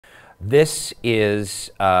This is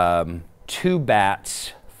two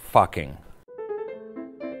bats fucking.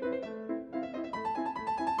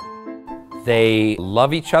 They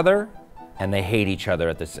love each other and they hate each other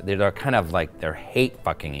at this. They're kind of like they're hate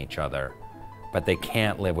fucking each other, but they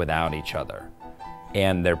can't live without each other.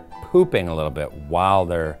 And they're pooping a little bit while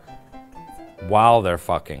they're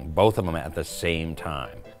fucking, both of them at the same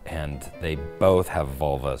time. And they both have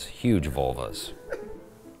vulvas, huge vulvas.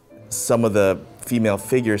 Some of the female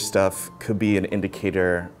figure stuff could be an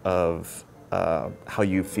indicator of how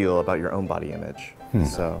you feel about your own body image.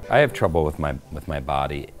 So I have trouble with my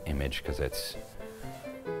body image because it's,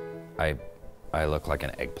 I look like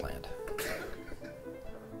an eggplant.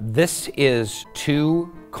 This is two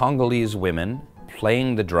Congolese women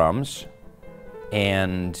playing the drums,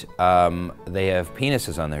 and they have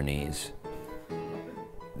penises on their knees.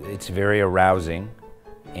 It's very arousing,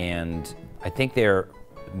 and I think they're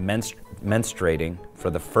menstruating for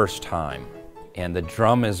the first time. And the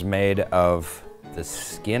drum is made of the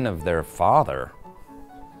skin of their father.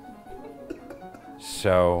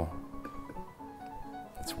 So,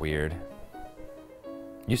 it's weird.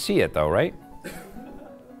 You see it though, right?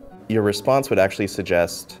 your response would actually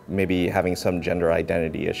suggest maybe having some gender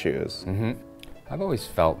identity issues. Mm-hmm. I've always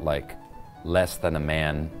felt like less than a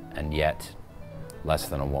man and yet less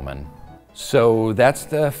than a woman. So that's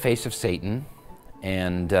the face of Satan,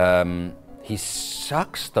 and he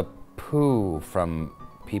sucks the poo from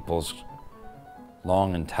people's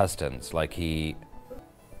long intestines, like he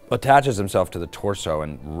attaches himself to the torso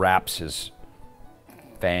and wraps his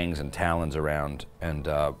fangs and talons around, and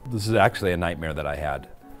this is actually a nightmare that I had,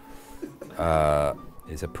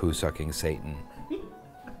 is a poo-sucking Satan.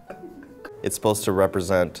 It's supposed to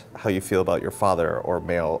represent how you feel about your father or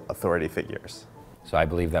male authority figures. So I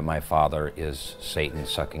believe that my father is Satan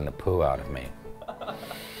sucking the poo out of me. That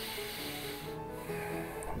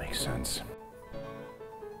makes sense.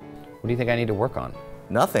 What do you think I need to work on?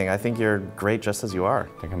 Nothing. I think you're great just as you are.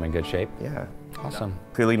 Think I'm in good shape? Yeah. Awesome.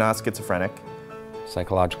 Clearly not schizophrenic.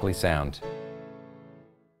 Psychologically sound.